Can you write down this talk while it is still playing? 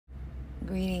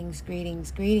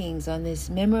Greetings on this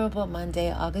memorable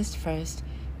Monday, August 1st,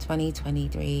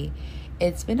 2023.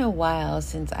 It's been a while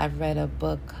since I've read a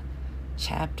book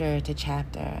chapter to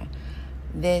chapter.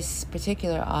 This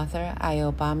particular author,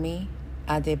 Ayobami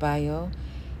Adebayo,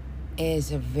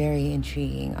 is a very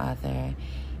intriguing author.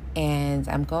 And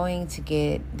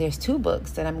there's two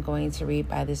books that I'm going to read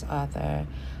by this author.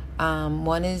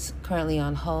 One is currently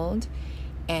on hold,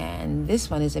 and this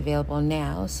one is available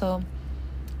now. So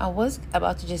I was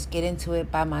about to just get into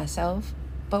it by myself,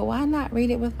 but why not read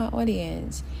it with my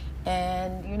audience?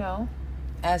 And,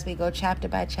 as we go chapter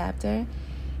by chapter,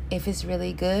 if it's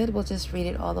really good, we'll just read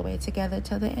it all the way together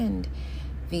till the end.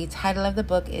 The title of the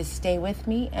book is Stay With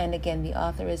Me, and again, the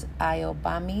author is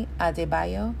Ayobami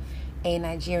Adebayo, a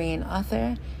Nigerian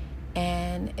author,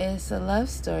 and it's a love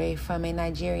story from a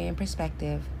Nigerian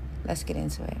perspective. Let's get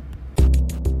into it.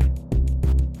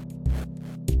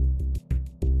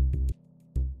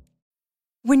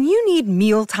 When you need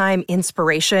mealtime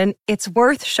inspiration, it's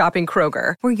worth shopping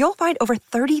Kroger, where you'll find over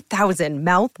 30,000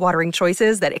 mouth-watering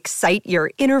choices that excite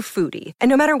your inner foodie. And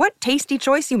no matter what tasty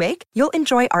choice you make, you'll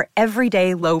enjoy our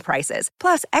everyday low prices,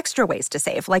 plus extra ways to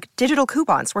save, like digital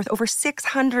coupons worth over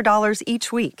 $600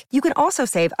 each week. You can also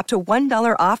save up to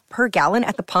 $1 off per gallon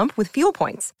at the pump with fuel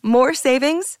points. More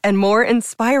savings and more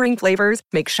inspiring flavors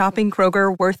make shopping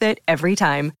Kroger worth it every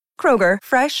time. Kroger,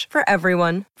 fresh for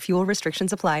everyone. Fuel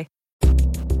restrictions apply.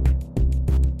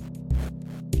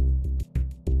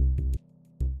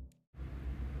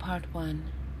 Part 1.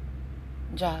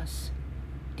 Jos,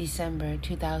 December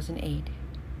 2008.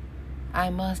 I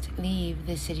must leave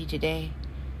the city today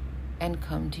and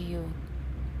come to you.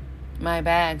 My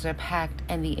bags are packed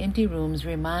and the empty rooms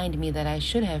remind me that I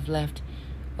should have left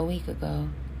a week ago.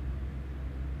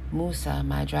 Musa,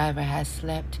 my driver, has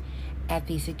slept at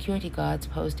the security guard's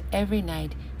post every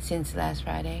night since last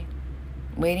Friday,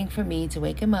 waiting for me to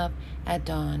wake him up at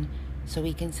dawn so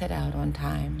we can set out on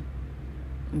time.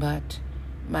 But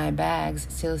my bags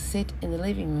still sit in the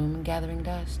living room gathering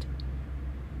dust.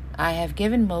 I have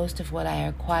given most of what I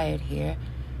acquired here,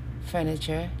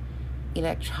 furniture,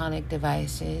 electronic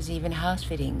devices, even house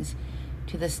fittings,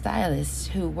 to the stylists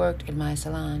who worked in my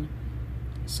salon.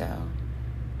 So,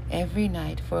 every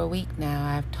night for a week now,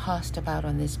 I've tossed about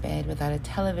on this bed without a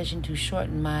television to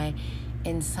shorten my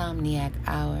insomniac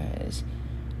hours.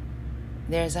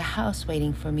 There's a house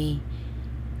waiting for me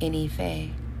in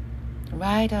Ife,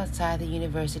 right outside the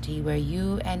university where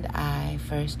you and I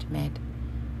first met.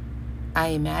 I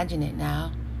imagine it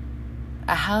now.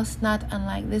 A house not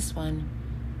unlike this one.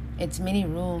 Its many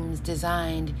rooms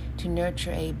designed to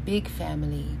nurture a big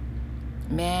family.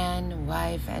 Man,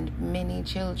 wife, and many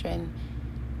children.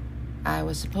 I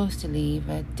was supposed to leave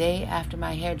a day after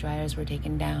my hairdryers were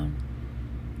taken down.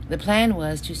 The plan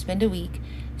was to spend a week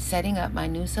setting up my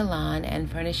new salon and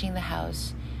furnishing the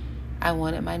house. I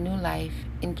wanted my new life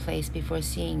in place before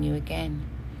seeing you again.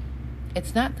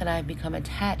 It's not that I've become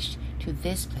attached to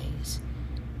this place.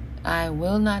 I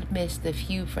will not miss the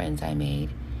few friends I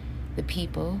made, the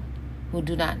people who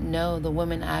do not know the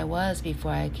woman I was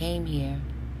before I came here,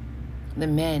 the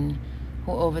men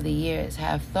who over the years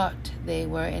have thought they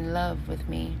were in love with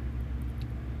me.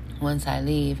 Once I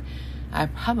leave, I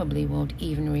probably won't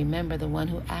even remember the one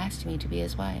who asked me to be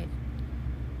his wife.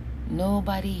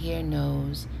 Nobody here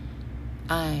knows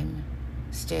I'm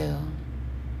still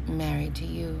married to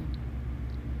you.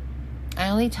 I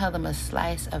only tell them a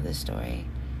slice of the story.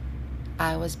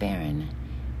 I was barren,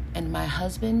 and my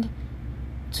husband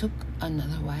took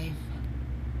another wife.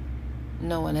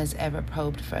 No one has ever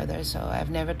probed further, so I've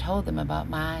never told them about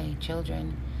my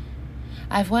children.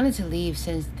 I've wanted to leave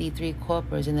since the 3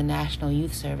 corpers in the National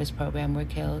Youth Service program were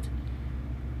killed.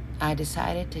 I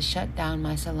decided to shut down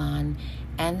my salon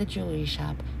and the jewelry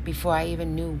shop before I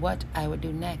even knew what I would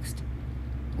do next,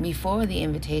 before the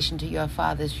invitation to your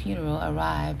father's funeral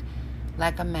arrived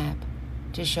like a map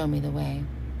to show me the way.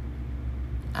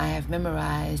 I have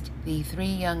memorized the 3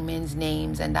 young men's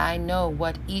names, and I know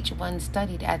what each one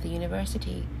studied at the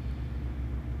university.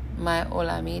 My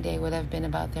Olamide would have been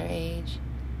about their age.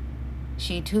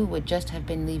 She too would just have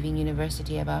been leaving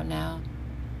university about now.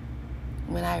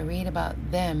 When I read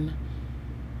about them,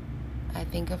 I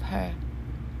think of her.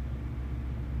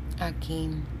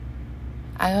 Akin.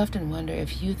 I often wonder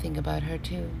if you think about her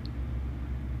too.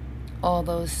 All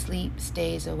those sleep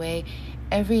stays away,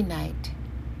 every night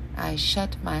I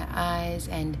shut my eyes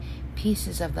and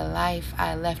pieces of the life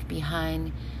I left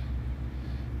behind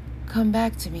come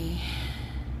back to me.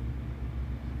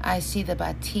 I see the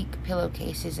batik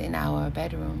pillowcases in our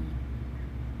bedroom,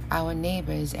 our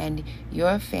neighbors, and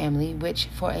your family, which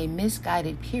for a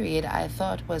misguided period I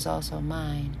thought was also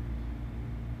mine.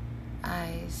 I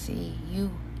I see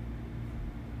you.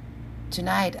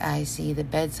 Tonight I see the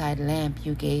bedside lamp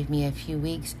you gave me a few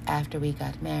weeks after we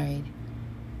got married.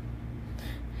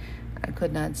 I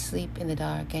could not sleep in the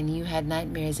dark, and you had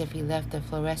nightmares if we left the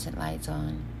fluorescent lights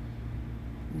on.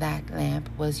 That lamp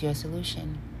was your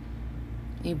solution.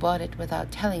 You bought it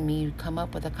without telling me you'd come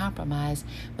up with a compromise,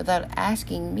 without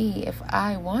asking me if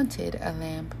I wanted a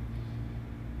lamp.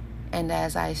 And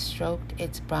as I stroked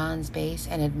its bronze base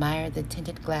and admired the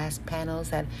tinted glass panels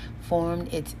that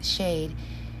formed its shade,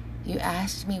 you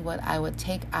asked me what I would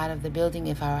take out of the building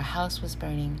if our house was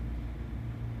burning.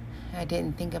 I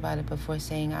didn't think about it before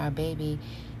saying our baby,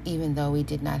 even though we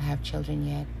did not have children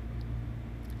yet.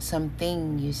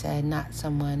 Something, you said, not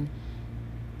someone.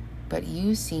 But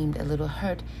you seemed a little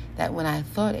hurt that when I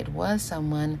thought it was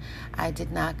someone, I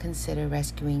did not consider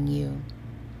rescuing you.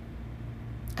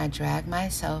 I dragged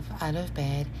myself out of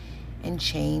bed and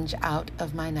changed out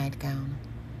of my nightgown.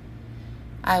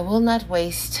 I will not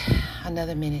waste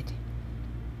another minute.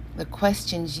 The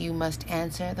questions you must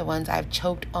answer, the ones I've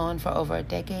choked on for over a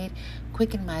decade,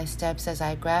 quicken my steps as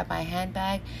I grab my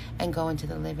handbag and go into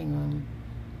the living room.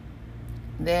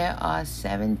 There are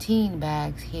 17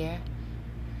 bags here,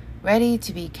 ready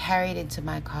to be carried into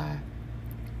my car.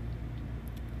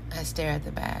 I stare at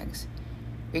the bags,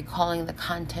 recalling the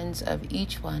contents of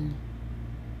each one.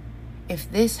 If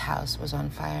this house was on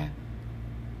fire,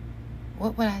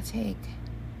 what would I take?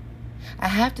 I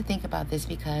have to think about this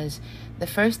because the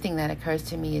first thing that occurs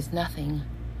to me is nothing.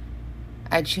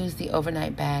 I choose the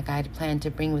overnight bag I'd planned to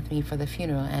bring with me for the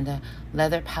funeral and a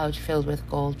leather pouch filled with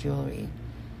gold jewelry.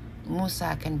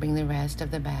 Musa can bring the rest of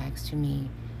the bags to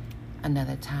me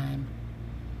another time.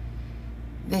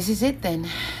 This is it then.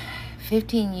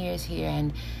 15 years here,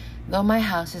 and though my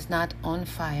house is not on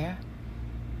fire,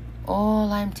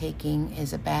 all I'm taking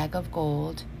is a bag of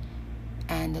gold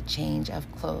and a change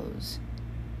of clothes.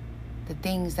 The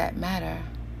things that matter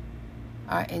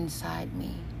are inside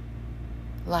me,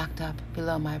 locked up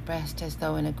below my breast as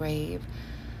though in a grave,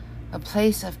 a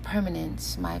place of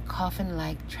permanence, my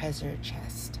coffin-like treasure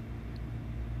chest.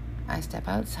 I step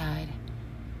outside.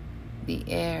 The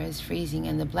air is freezing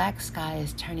and the black sky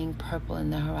is turning purple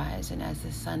in the horizon as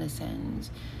the sun ascends.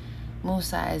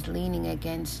 Musa is leaning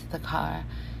against the car,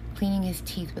 cleaning his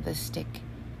teeth with a stick.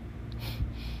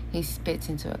 He spits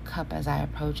into a cup as I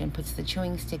approach and puts the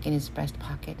chewing stick in his breast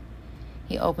pocket.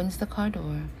 He opens the car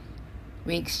door.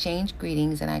 We exchange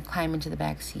greetings and I climb into the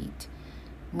back seat.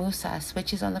 Musa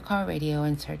switches on the car radio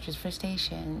and searches for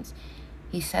stations.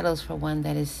 He settles for one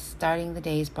that is starting the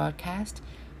day's broadcast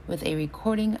with a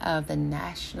recording of the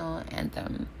national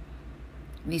anthem.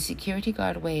 The security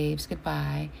guard waves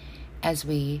goodbye as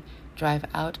we drive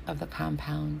out of the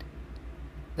compound.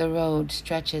 The road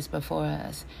stretches before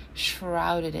us,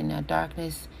 shrouded in a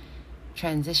darkness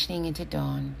transitioning into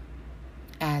dawn,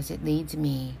 as it leads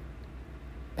me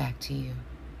back to you.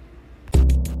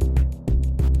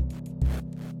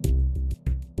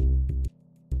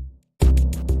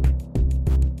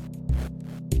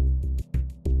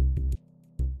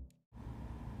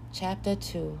 Chapter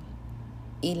 2,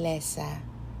 Ilesa,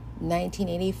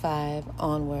 1985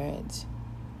 onwards.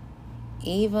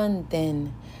 Even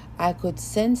then, I could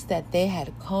sense that they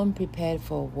had come prepared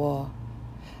for war.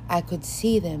 I could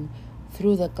see them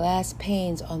through the glass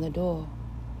panes on the door.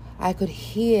 I could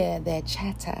hear their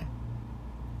chatter.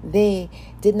 They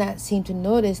did not seem to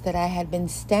notice that I had been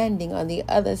standing on the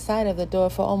other side of the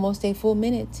door for almost a full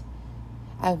minute.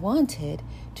 I wanted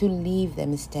to leave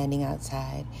them standing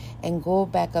outside and go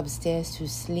back upstairs to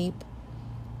sleep.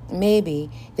 Maybe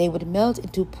they would melt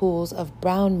into pools of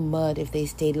brown mud if they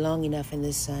stayed long enough in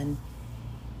the sun.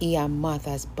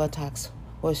 Martha's buttocks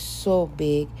were so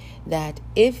big that,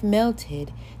 if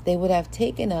melted, they would have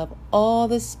taken up all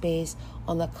the space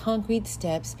on the concrete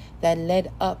steps that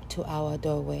led up to our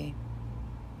doorway.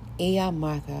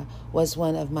 Martha was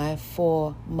one of my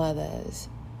 4 mothers.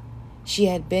 She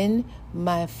had been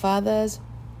my father's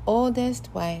oldest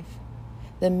wife.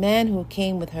 The man who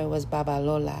came with her was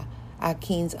Babalola,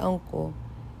 Akin's uncle.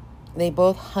 They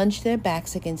both hunched their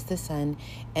backs against the sun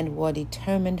and wore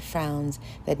determined frowns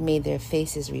that made their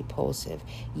faces repulsive.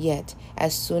 Yet,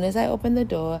 as soon as I opened the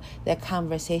door, their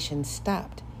conversation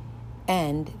stopped,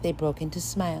 and they broke into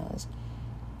smiles.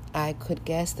 I could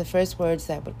guess the first words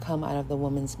that would come out of the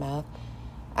woman's mouth.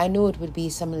 I knew it would be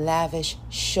some lavish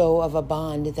show of a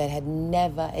bond that had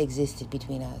never existed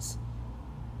between us.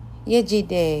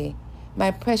 Yejide,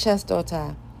 my precious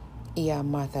daughter.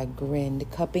 Martha grinned,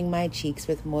 cupping my cheeks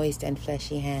with moist and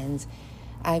fleshy hands.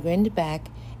 I grinned back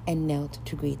and knelt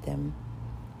to greet them.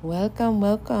 Welcome,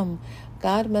 welcome.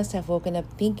 God must have woken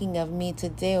up thinking of me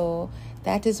today, oh.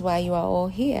 That is why you are all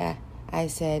here. I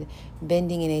said,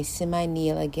 bending in a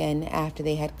semi-kneel again after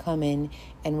they had come in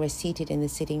and were seated in the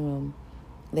sitting room.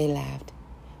 They laughed.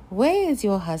 "Where is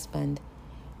your husband?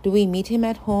 Do we meet him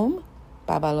at home?"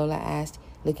 Babalola asked,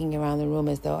 looking around the room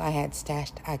as though I had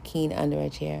stashed Akin under a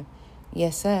chair.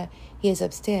 "Yes, sir. He is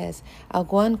upstairs. I'll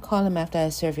go and call him after I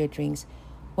serve your drinks.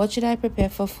 What should I prepare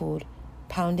for food?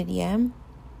 Pounded yam?"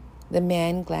 The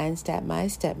man glanced at my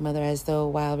stepmother as though,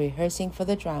 while rehearsing for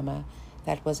the drama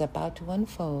that was about to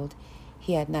unfold,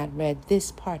 he had not read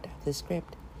this part of the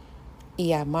script.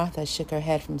 Iya Martha shook her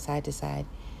head from side to side.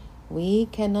 "We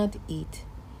cannot eat.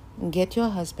 Get your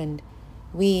husband.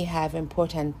 We have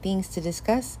important things to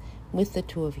discuss with the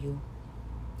two of you."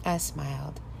 I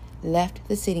smiled, left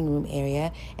the sitting room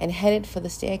area, and headed for the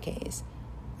staircase.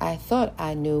 I thought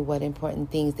I knew what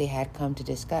important things they had come to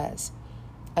discuss.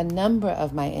 A number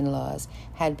of my in-laws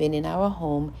had been in our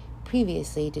home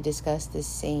previously to discuss this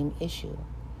same issue.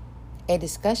 A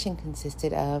discussion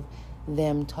consisted of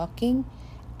them talking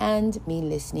and me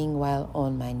listening while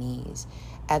on my knees.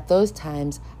 At those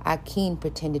times, Akin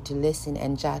pretended to listen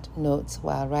and jot notes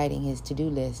while writing his to-do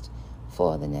list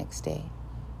for the next day.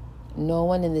 No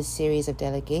one in this series of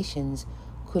delegations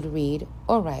could read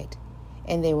or write,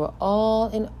 and they were all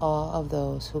in awe of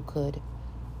those who could.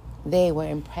 They were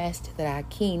impressed that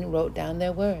Akin wrote down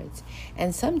their words,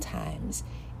 and sometimes,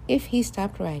 if he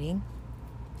stopped writing,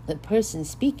 the person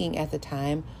speaking at the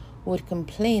time would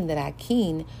complain that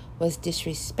Akin was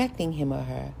disrespecting him or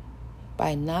her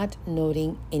by not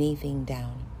noting anything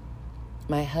down.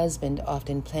 My husband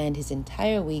often planned his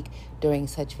entire week during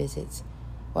such visits,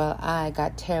 while I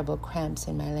got terrible cramps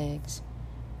in my legs.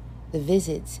 The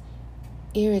visits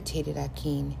irritated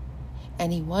Akin,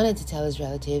 and he wanted to tell his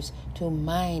relatives to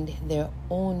mind their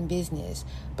own business,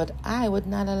 but I would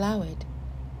not allow it.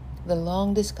 The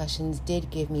long discussions did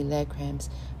give me leg cramps,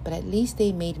 but at least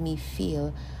they made me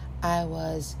feel I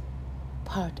was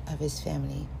part of his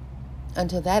family.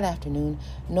 Until that afternoon,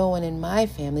 no one in my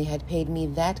family had paid me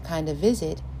that kind of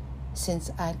visit since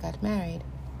I'd got married.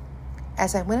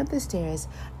 As I went up the stairs,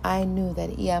 I knew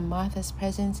that Iya Martha's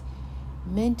presence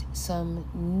meant some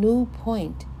new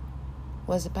point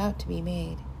was about to be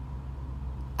made.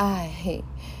 I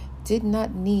did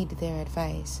not need their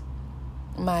advice.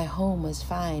 My home was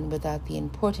fine without the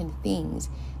important things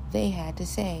they had to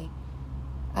say.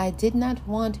 I did not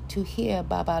want to hear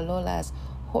Babalola's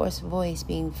hoarse voice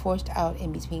being forced out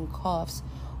in between coughs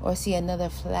or see another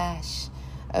flash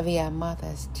of Iya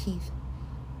Martha's teeth.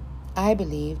 I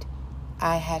believed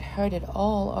I had heard it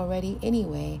all already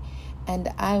anyway,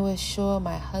 and I was sure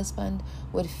my husband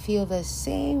would feel the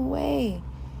same way.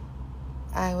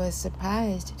 I was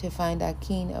surprised to find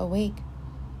Akin awake.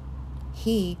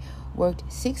 He worked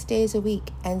 6 days a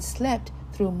week and slept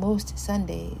through most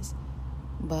Sundays,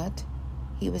 but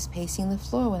he was pacing the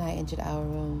floor when I entered our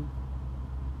room.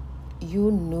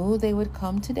 "You knew they would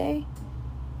come today?"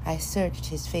 I searched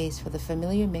his face for the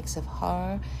familiar mix of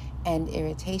horror and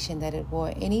irritation that it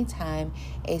wore any time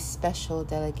a special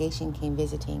delegation came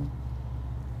visiting.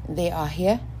 "They are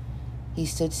here?" He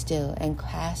stood still and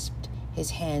clasped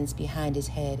his hands behind his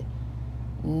head.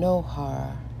 No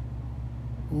horror,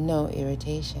 no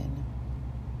irritation.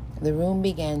 The room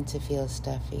began to feel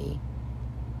stuffy.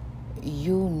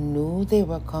 "You knew they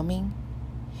were coming?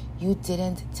 You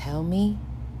didn't tell me?"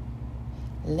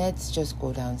 "Let's just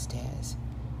go downstairs."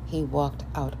 He walked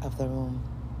out of the room.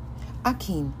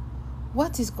 "Akin,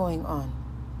 what is going on?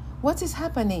 What is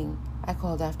happening?" I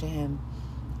called after him.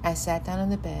 I sat down on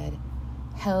the bed,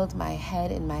 held my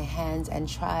head in my hands, and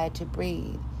tried to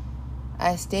breathe.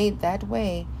 I stayed that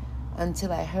way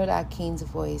until I heard Akin's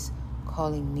voice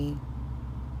calling me.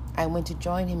 I went to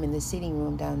join him in the sitting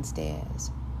room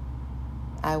downstairs.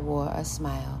 I wore a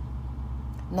smile.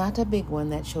 Not a big one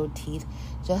that showed teeth,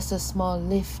 just a small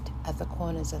lift at the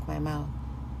corners of my mouth.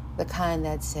 The kind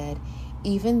that said,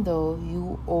 "Even though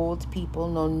you old people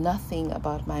know nothing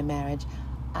about my marriage,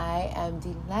 I am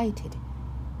delighted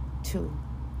to,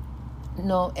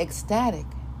 no, ecstatic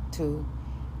to,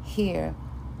 hear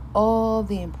all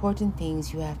the important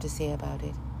things you have to say about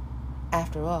it.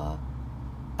 After all,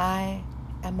 I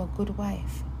am a good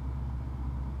wife."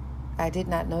 I did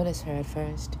not notice her at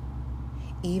first,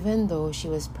 even though she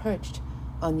was perched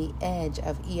on the edge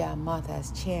of Iya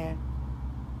Martha's chair.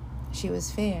 She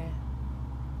was fair,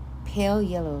 pale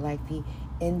yellow like the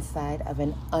inside of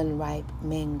an unripe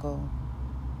mango.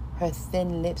 Her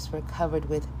thin lips were covered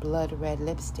with blood-red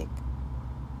lipstick.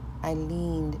 I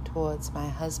leaned towards my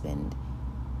husband.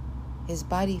 His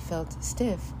body felt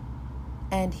stiff,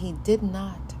 and he did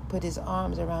not put his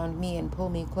arms around me and pull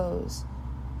me close.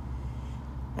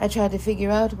 I tried to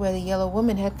figure out where the yellow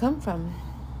woman had come from.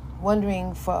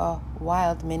 wondering for a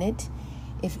wild minute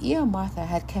if Martha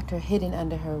had kept her hidden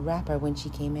under her wrapper when she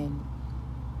came in.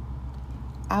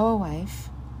 Our wife,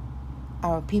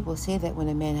 our people say that when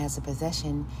a man has a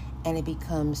possession and it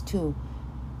becomes two,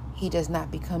 he does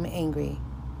not become angry,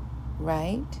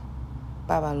 right?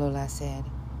 Baba Lola said.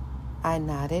 I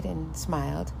nodded and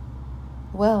smiled.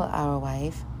 Well, our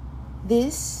wife,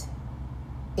 this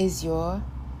is your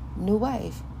new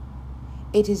wife.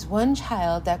 It is one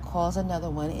child that calls another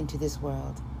one into this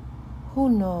world. Who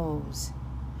knows?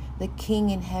 The King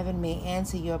in heaven may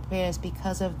answer your prayers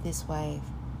because of this wife.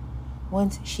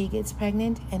 Once she gets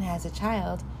pregnant and has a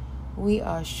child, we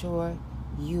are sure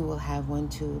you will have one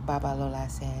too, Baba Lola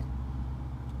said.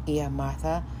 Iya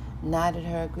Martha nodded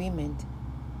her agreement.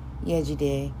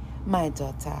 Yejide, my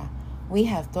daughter, we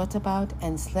have thought about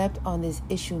and slept on this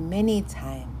issue many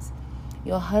times.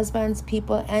 Your husband's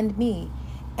people and me,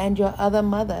 and your other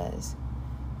mothers.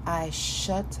 I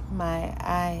shut my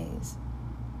eyes.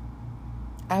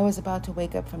 I was about to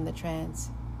wake up from the trance.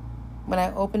 When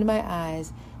I opened my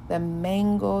eyes, the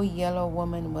mango yellow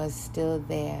woman was still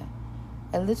there.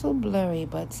 A little blurry,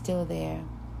 but still there.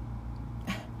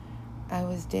 I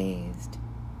was dazed.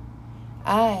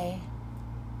 I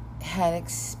had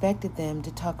expected them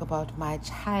to talk about my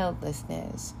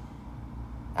childlessness.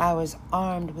 I was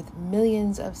armed with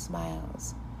millions of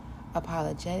smiles.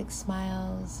 Apologetic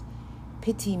smiles,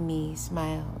 pity me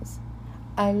smiles.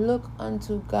 I look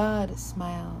unto God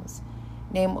smiles.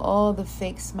 Name all the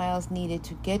fake smiles needed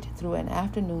to get through an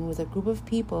afternoon with a group of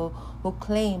people who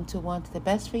claim to want the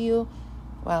best for you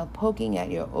while poking at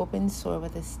your open sore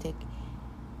with a stick.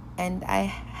 And I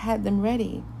had them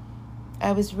ready.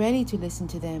 I was ready to listen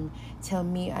to them tell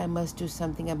me I must do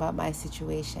something about my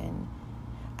situation.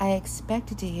 I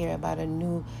expected to hear about a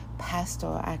new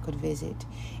pastor I could visit,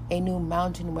 a new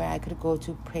mountain where I could go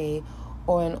to pray,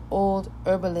 or an old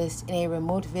herbalist in a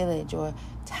remote village or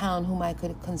town whom I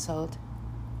could consult.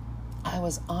 I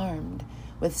was armed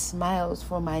with smiles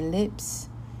for my lips,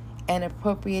 an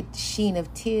appropriate sheen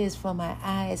of tears for my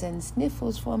eyes, and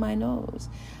sniffles for my nose.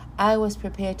 I was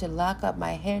prepared to lock up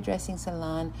my hairdressing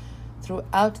salon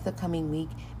throughout the coming week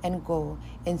and go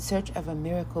in search of a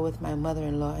miracle with my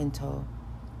mother-in-law in tow.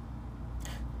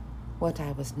 What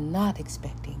I was not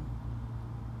expecting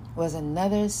was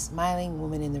another smiling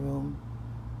woman in the room.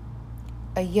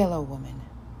 A yellow woman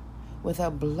with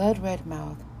a blood-red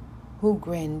mouth who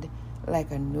grinned like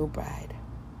a new bride.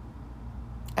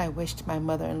 I wished my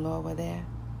mother-in-law were there.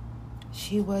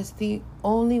 She was the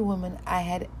only woman I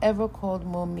had ever called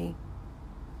Mommy.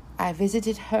 I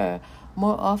visited her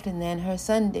more often than her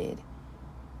son did.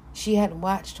 She had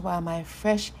watched while my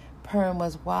fresh perm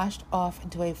was washed off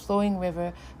into a flowing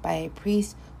river by a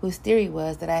priest whose theory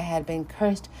was that I had been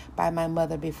cursed by my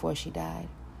mother before she died.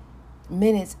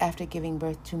 Minutes after giving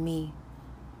birth to me,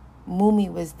 Mumi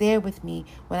was there with me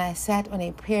when I sat on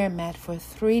a prayer mat for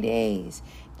 3 days,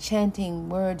 chanting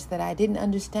words that I didn't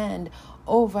understand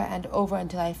over and over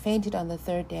until I fainted on the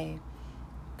 3rd day,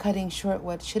 cutting short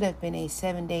what should have been a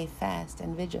 7-day fast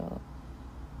and vigil.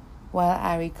 While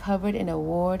I recovered in a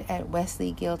ward at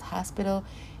Wesley Guild Hospital,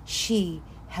 she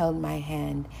held my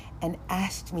hand and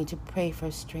asked me to pray for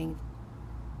strength.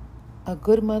 A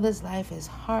good mother's life is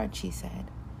hard, she said.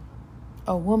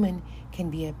 A woman can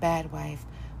be a bad wife,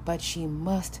 but she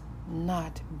must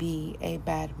not be a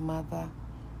bad mother.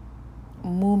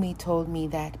 Mumi told me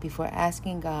that before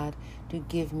asking God to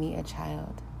give me a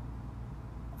child.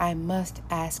 I must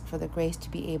ask for the grace to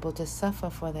be able to suffer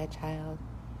for that child.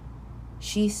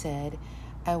 She said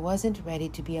I wasn't ready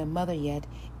to be a mother yet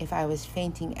if I was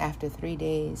fainting after 3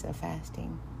 days of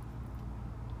fasting.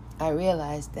 I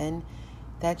realized then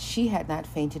that she had not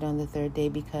fainted on the 3rd day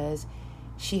because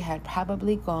she had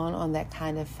probably gone on that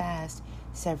kind of fast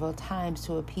several times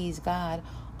to appease God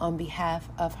on behalf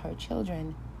of her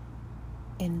children.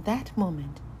 In that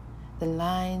moment, the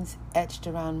lines etched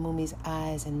around Mumi's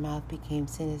eyes and mouth became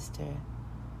sinister.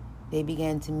 They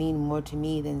began to mean more to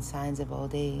me than signs of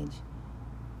old age.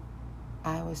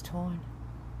 I was torn.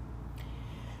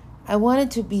 I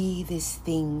wanted to be this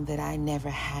thing that I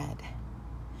never had.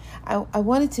 I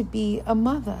wanted to be a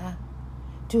mother,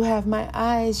 to have my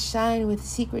eyes shine with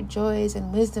secret joys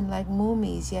and wisdom like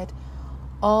Mumi's, yet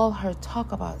all her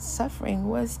talk about suffering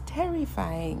was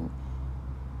terrifying.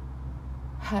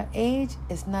 Her age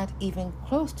is not even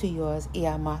close to yours,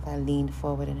 Iya Martha leaned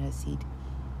forward in her seat.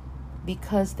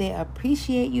 Because they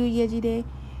appreciate you, Yejide,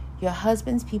 your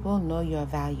husband's people know your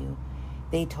value.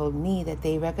 They told me that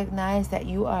they recognize that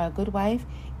you are a good wife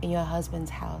in your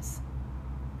husband's house.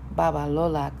 Baba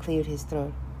Lola cleared his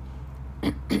throat.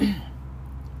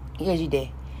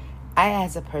 Yejide, I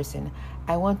as a person,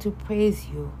 I want to praise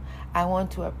you. I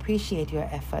want to appreciate your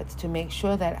efforts to make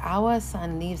sure that our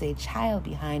son leaves a child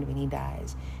behind when he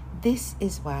dies. This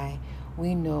is why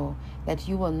we know that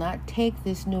you will not take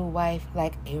this new wife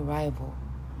like a rival.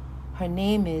 Her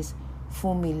name is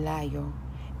Fumilayo,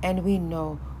 and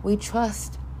we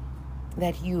trust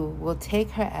that you will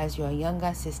take her as your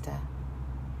younger sister.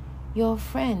 Your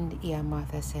friend, Iya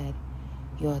Martha said.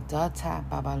 Your daughter,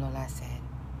 Babalola said.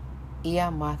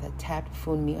 Iya Martha tapped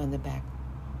Funmi on the back.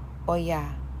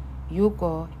 Oya, you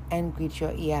go and greet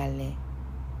your Iyale.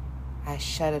 I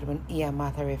shuddered when Iya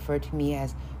Martha referred to me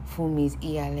as Funmi's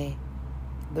Iyale.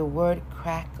 The word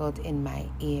crackled in my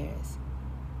ears.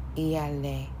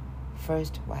 Iyale,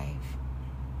 first wife.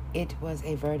 It was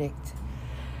a verdict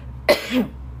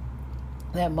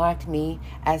that marked me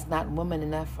as not woman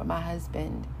enough for my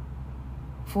husband.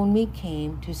 Funmi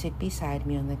came to sit beside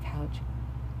me on the couch.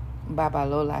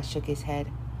 Babalola shook his head.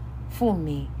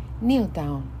 Funmi, kneel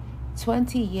down.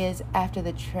 20 years after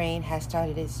the train has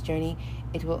started its journey,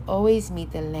 it will always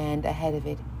meet the land ahead of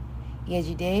it.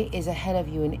 Yejide is ahead of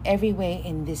you in every way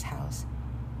in this house.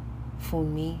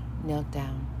 Funmi knelt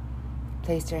down,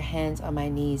 placed her hands on my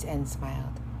knees, and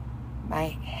smiled. My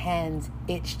hands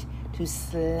itched to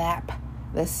slap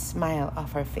the smile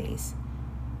off her face.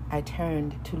 I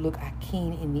turned to look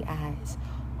Akin in the eyes,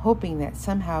 hoping that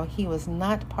somehow he was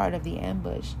not part of the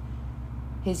ambush.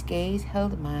 His gaze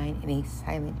held mine in a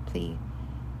silent plea.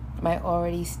 My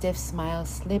already stiff smile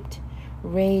slipped.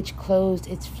 Rage closed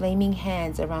its flaming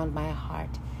hands around my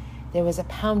heart. There was a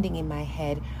pounding in my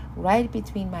head, right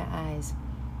between my eyes.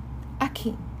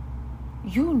 Akin,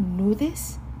 you knew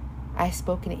this? I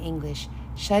spoke in English,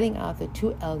 shutting out the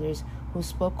two elders who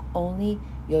spoke only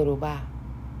Yoruba.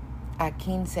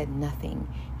 Akin said nothing.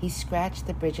 He scratched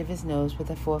the bridge of his nose with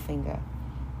a forefinger.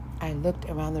 I looked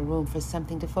around the room for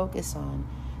something to focus on.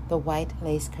 The white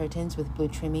lace curtains with blue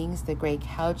trimmings, the gray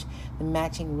couch, the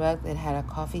matching rug that had a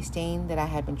coffee stain that I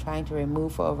had been trying to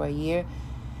remove for over a year.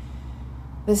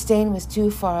 The stain was too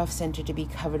far off center to be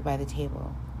covered by the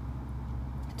table,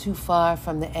 too far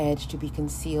from the edge to be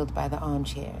concealed by the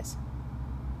armchairs.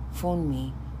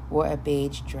 Funmi wore a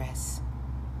beige dress,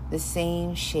 the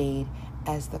same shade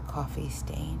as the coffee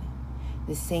stain,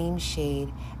 the same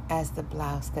shade as the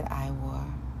blouse that I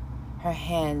wore. Her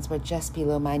hands were just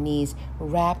below my knees,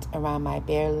 wrapped around my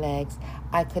bare legs.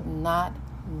 I could not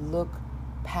look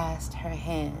past her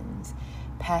hands,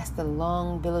 past the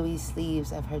long, billowy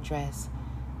sleeves of her dress.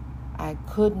 I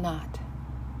could not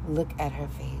look at her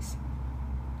face.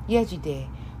 Yejide,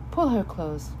 pull her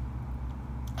close.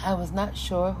 I was not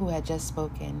sure who had just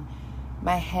spoken.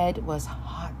 My head was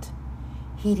hot,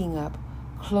 heating up,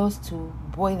 close to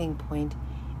boiling point.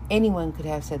 Anyone could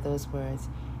have said those words.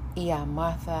 Iya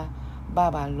Martha,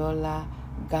 Babalola,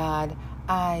 God,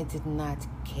 I did not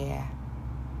care.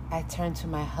 I turned to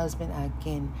my husband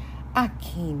again.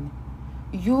 Akin,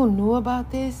 you knew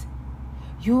about this?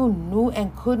 You knew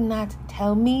and could not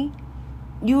tell me?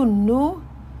 You knew?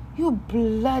 You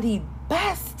bloody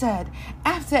bastard!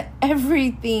 After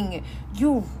everything,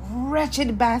 you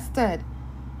wretched bastard!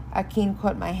 Akin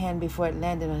caught my hand before it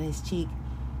landed on his cheek.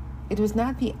 It was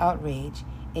not the outrage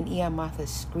in Iya Martha's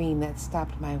scream that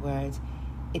stopped my words.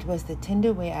 It was the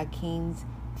tender way Akin's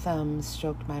thumb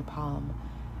stroked my palm.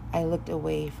 I looked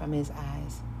away from his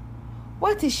eyes.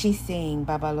 What is she saying?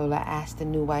 Babalola asked the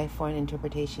new wife for an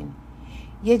interpretation.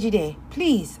 Yejide,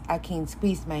 please, Akin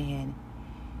squeezed my hand.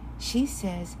 She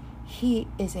says he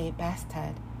is a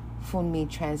bastard, Funmi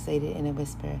translated in a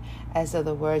whisper, as though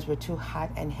the words were too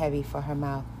hot and heavy for her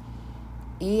mouth.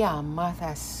 Iya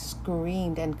Martha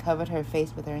screamed and covered her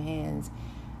face with her hands.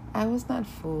 I was not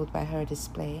fooled by her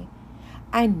display.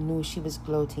 I knew she was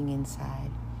gloating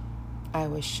inside. I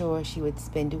was sure she would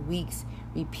spend weeks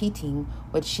repeating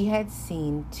what she had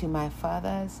seen to my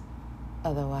father's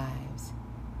other wives.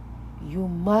 You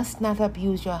must not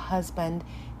abuse your husband,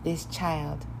 this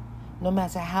child. No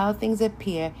matter how things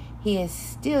appear, he is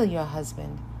still your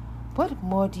husband. What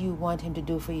more do you want him to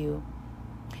do for you?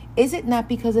 Is it not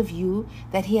because of you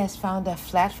that he has found a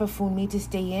flat for Funmi to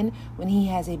stay in when he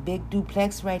has a big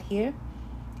duplex right here?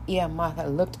 Iya Martha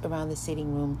looked around the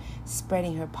sitting room,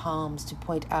 spreading her palms to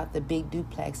point out the big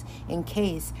duplex in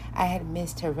case I had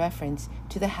missed her reference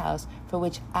to the house for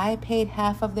which I paid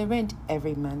half of the rent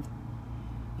every month.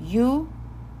 You,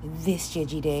 this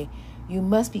Yejide, you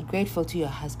must be grateful to your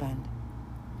husband.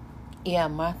 Iya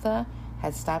Martha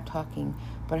had stopped talking,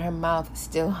 but her mouth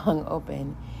still hung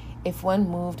open. If one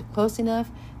moved close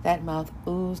enough, that mouth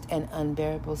oozed an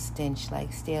unbearable stench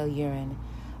like stale urine.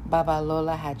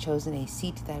 Babalola had chosen a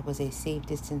seat that was a safe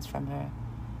distance from her.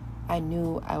 I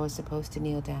knew I was supposed to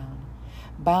kneel down,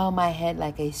 bow my head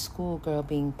like a schoolgirl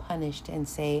being punished, and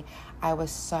say I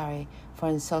was sorry for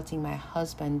insulting my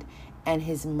husband and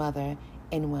his mother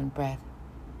in one breath.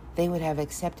 They would have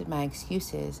accepted my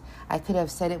excuses. I could have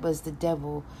said it was the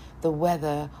devil, the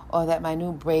weather, or that my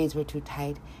new braids were too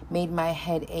tight, made my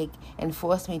head ache, and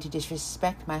forced me to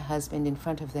disrespect my husband in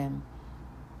front of them.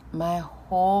 My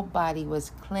whole body was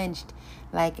clenched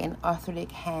like an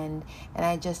arthritic hand, and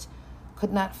I just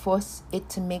could not force it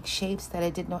to make shapes that I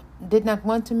did not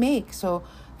want to make. So,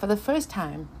 for the first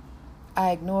time,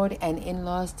 I ignored an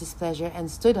in-law's displeasure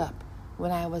and stood up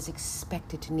when I was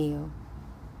expected to kneel.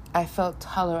 I felt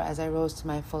taller as I rose to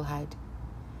my full height.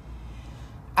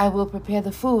 I will prepare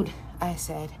the food, I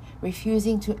said,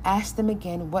 refusing to ask them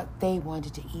again what they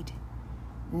wanted to eat.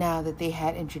 Now that they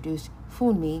had introduced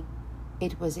Funmi,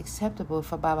 it was acceptable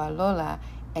for Babalola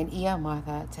and Iya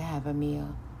Martha to have a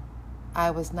meal.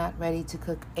 I was not ready to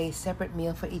cook a separate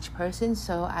meal for each person,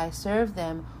 so I served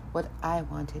them what I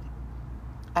wanted.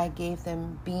 I gave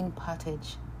them bean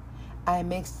pottage. I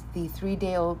mixed the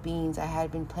 3-day-old beans I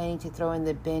had been planning to throw in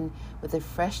the bin with the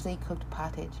freshly cooked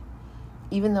pottage.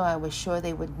 Even though I was sure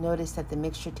they would notice that the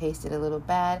mixture tasted a little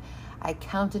bad, I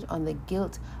counted on the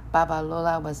guilt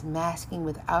Babalola was masking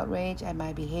with outrage at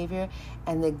my behavior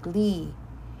and the glee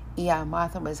Iya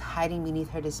Martha was hiding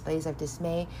beneath her displays of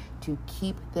dismay to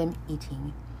keep them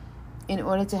eating. In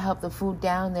order to help the food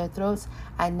down their throats,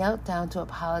 I knelt down to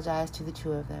apologize to the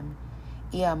two of them.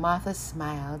 Iya Martha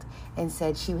smiled and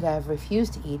said she would have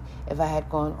refused to eat if I had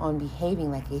gone on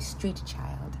behaving like a street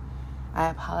child. I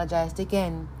apologized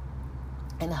again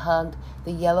and hugged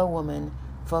the yellow woman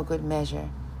for good measure.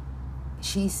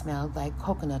 She smelled like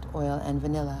coconut oil and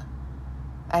vanilla.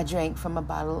 I drank from a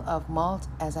bottle of malt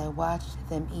as I watched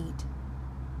them eat.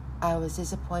 I was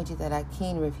disappointed that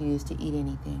Akin refused to eat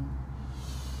anything.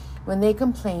 When they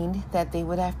complained that they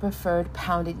would have preferred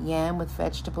pounded yam with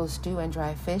vegetable stew and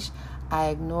dry fish, I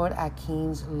ignored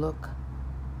Akin's look.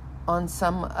 On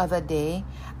some other day,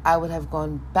 I would have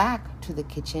gone back to the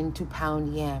kitchen to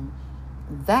pound yam.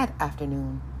 That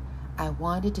afternoon, I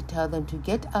wanted to tell them to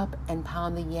get up and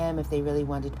pound the yam if they really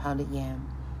wanted pounded yam.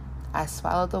 I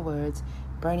swallowed the words,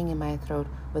 burning in my throat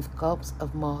with gulps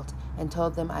of malt, and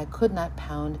told them I could not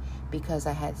pound because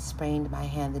I had sprained my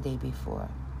hand the day before.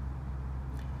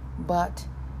 But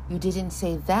you didn't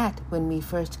say that when we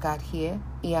first got here,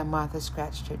 Iya Martha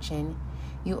scratched her chin.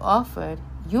 You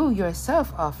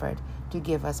yourself offered to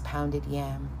give us pounded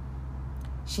yam.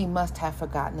 She must have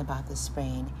forgotten about the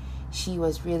sprain. She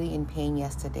was really in pain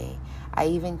yesterday. I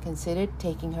even considered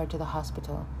taking her to the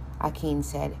hospital, Akin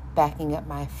said, backing up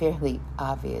my fairly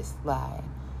obvious lie.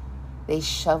 They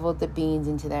shoveled the beans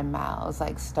into their mouths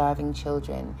like starving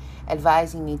children,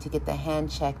 advising me to get the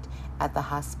hand checked at the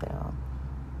hospital.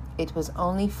 It was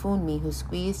only Funmi who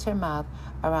squeezed her mouth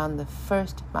around the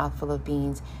first mouthful of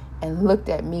beans and looked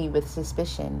at me with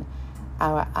suspicion.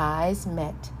 Our eyes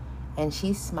met, and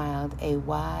she smiled a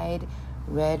wide,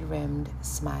 red-rimmed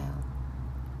smile.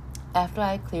 After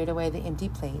I cleared away the empty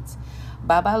plates,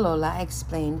 Babalola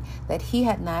explained that he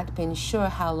had not been sure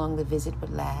how long the visit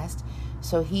would last,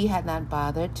 so he had not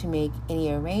bothered to make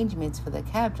any arrangements for the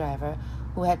cab driver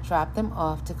who had dropped them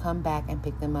off to come back and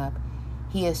pick them up.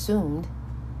 He assumed,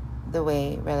 the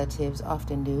way relatives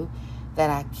often do,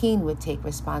 that Akin would take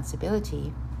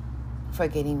responsibility for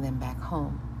getting them back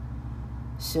home.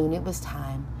 Soon it was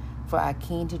time for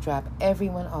Akin to drop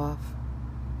everyone off.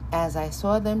 As I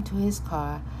saw them to his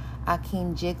car,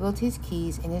 Akin jiggled his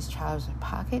keys in his trouser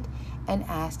pocket and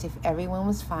asked if everyone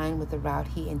was fine with the route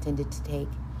he intended to take.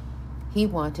 He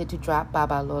wanted to drop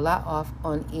Babalola off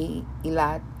on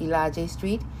Ilaje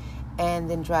Street and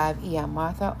then drive Iya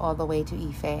Martha all the way to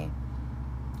Ife.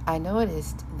 I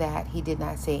noticed that he did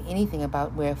not say anything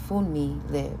about where Funmi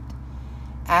lived.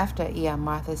 After Iya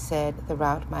Martha said the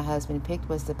route my husband picked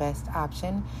was the best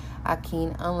option,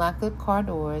 Akin unlocked the car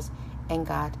doors and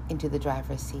got into the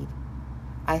driver's seat.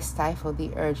 I stifled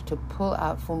the urge to pull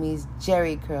out Funmi's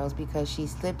jerry curls because she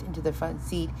slipped into the front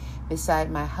seat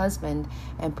beside my husband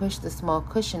and pushed the small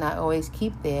cushion I always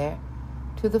keep there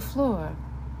to the floor.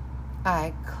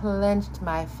 I clenched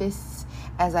my fists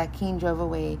as Akin drove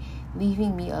away,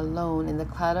 leaving me alone in the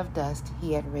cloud of dust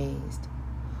he had raised.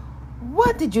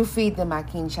 "What did you feed them?"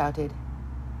 Akin shouted.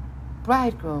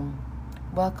 "Bridegroom."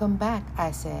 "Welcome back," I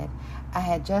said. I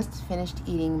had just finished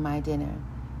eating my dinner.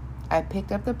 I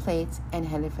picked up the plates and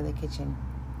headed for the kitchen.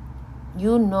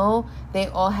 "You know they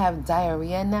all have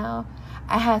diarrhea now?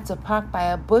 I had to park by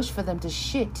a bush for them to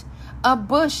shit." "A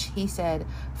bush," he said,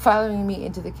 following me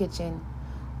into the kitchen.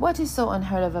 "What is so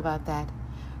unheard of about that?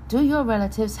 Do your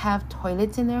relatives have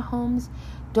toilets in their homes?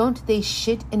 Don't they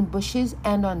shit in bushes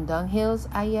and on dunghills?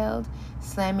 I yelled,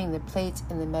 slamming the plates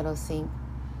in the metal sink.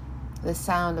 The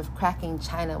sound of cracking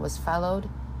china was followed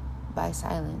by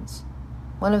silence.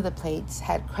 One of the plates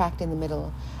had cracked in the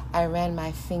middle. I ran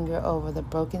my finger over the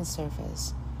broken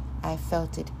surface. I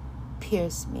felt it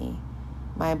pierce me.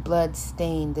 My blood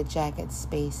stained the jacket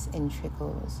space in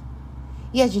trickles.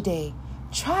 Yejide,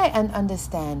 try and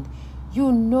understand.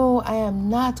 You know I am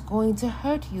not going to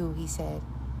hurt you, he said.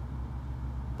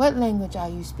 What language are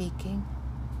you speaking?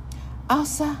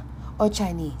 Hausa or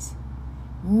Chinese?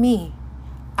 Me,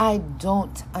 I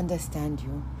don't understand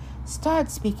you.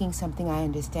 Start speaking something I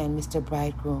understand, Mr.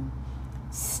 Bridegroom.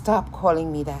 Stop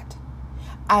calling me that.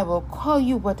 I will call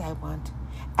you what I want.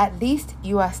 At least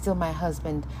you are still my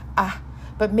husband.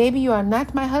 But maybe you are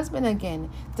not my husband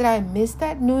again. Did I miss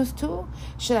that news too?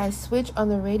 Should I switch on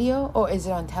the radio or is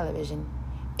it on television?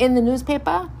 In the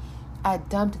newspaper? I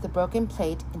dumped the broken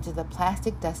plate into the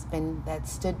plastic dustbin that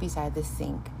stood beside the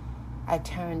sink. I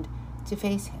turned to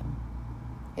face him.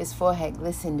 His forehead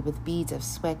glistened with beads of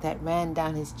sweat that ran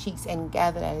down his cheeks and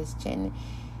gathered at his chin.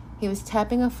 He was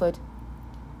tapping a foot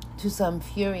to some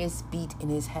furious beat in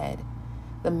his head.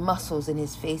 The muscles in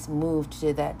his face moved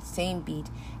to that same beat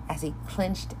as he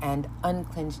clenched and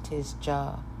unclenched his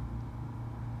jaw.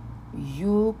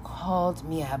 You called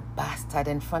me a bastard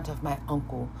in front of my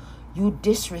uncle. You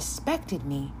disrespected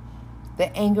me.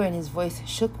 The anger in his voice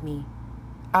shook me,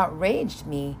 outraged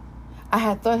me. I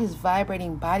had thought his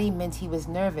vibrating body meant he was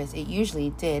nervous. It usually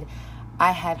did.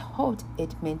 I had hoped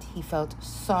it meant he felt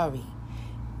sorry,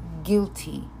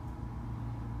 guilty.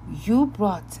 You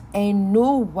brought a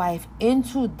new wife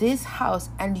into this house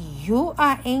and you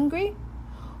are angry?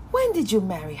 When did you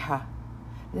marry her?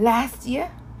 Last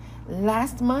year?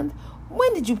 Last month?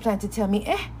 When did you plan to tell me?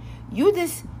 You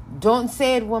this... Don't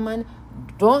say it, woman.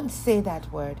 Don't say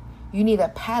that word. You need a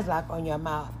padlock on your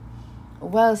mouth.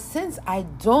 Well, since I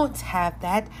don't have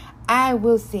that, I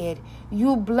will say it.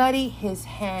 You bloody... His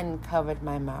hand covered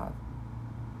my mouth.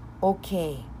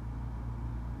 Okay.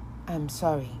 I'm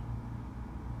sorry.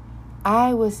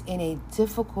 I was in a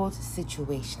difficult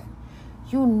situation.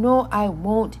 You know I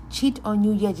won't cheat on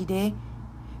you, Yejide.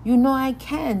 You know I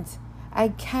can't. I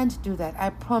can't do that. I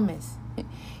promise.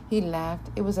 He laughed.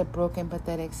 It was a broken,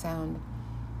 pathetic sound.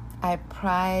 I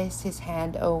prized his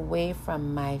hand away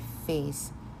from my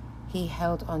face. He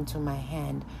held onto my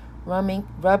hand,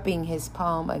 rubbing his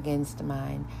palm against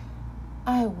mine.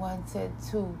 I wanted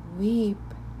to weep.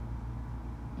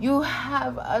 You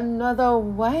have another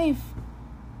wife.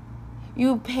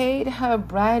 You paid her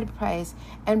bride price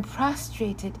and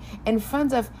prostrated in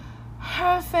front of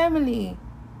her family.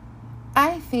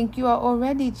 I think you are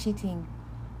already cheating.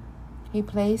 He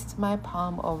placed my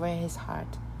palm over his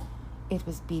heart. It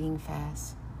was beating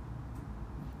fast.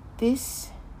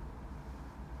 This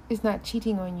is not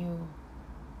cheating on you.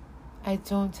 I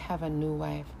don't have a new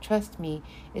wife. Trust me,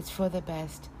 it's for the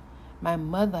best. My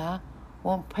mother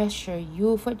won't pressure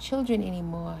you for children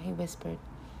anymore, he whispered.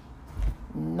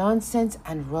 Nonsense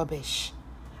and rubbish.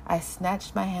 I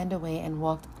snatched my hand away and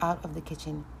walked out of the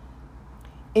kitchen.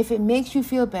 If it makes you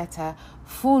feel better,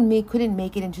 Funmi couldn't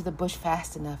make it into the bush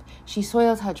fast enough. She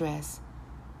soiled her dress.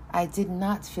 I did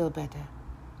not feel better.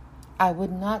 I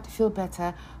would not feel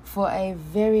better for a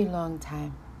very long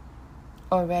time.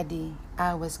 Already,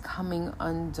 I was coming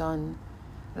undone,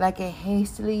 like a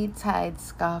hastily tied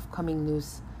scarf coming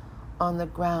loose on the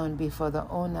ground before the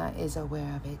owner is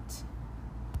aware of it.